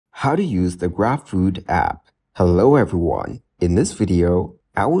How to use the Grabfood app. Hello everyone. In this video,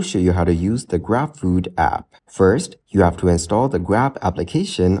 I will show you how to use the Grabfood app. First, you have to install the Grab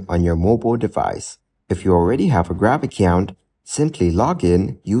application on your mobile device. If you already have a Grab account, simply log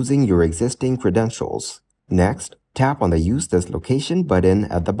in using your existing credentials. Next, tap on the Use This Location button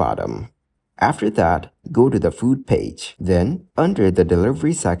at the bottom. After that, go to the food page. Then, under the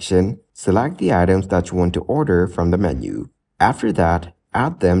delivery section, select the items that you want to order from the menu. After that,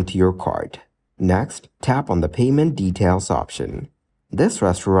 add them to your cart. Next, tap on the Payment Details option. This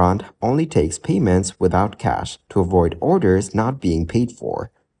restaurant only takes payments without cash to avoid orders not being paid for.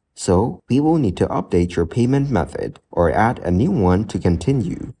 So, we will need to update your payment method or add a new one to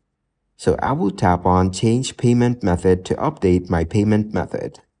continue. So, I will tap on Change Payment Method to update my payment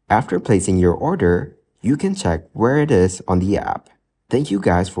method. After placing your order, you can check where it is on the app. Thank you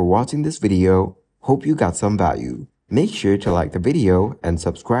guys for watching this video. Hope you got some value. Make sure to like the video and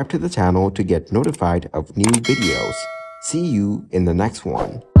subscribe to the channel to get notified of new videos. See you in the next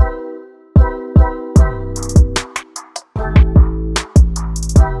one.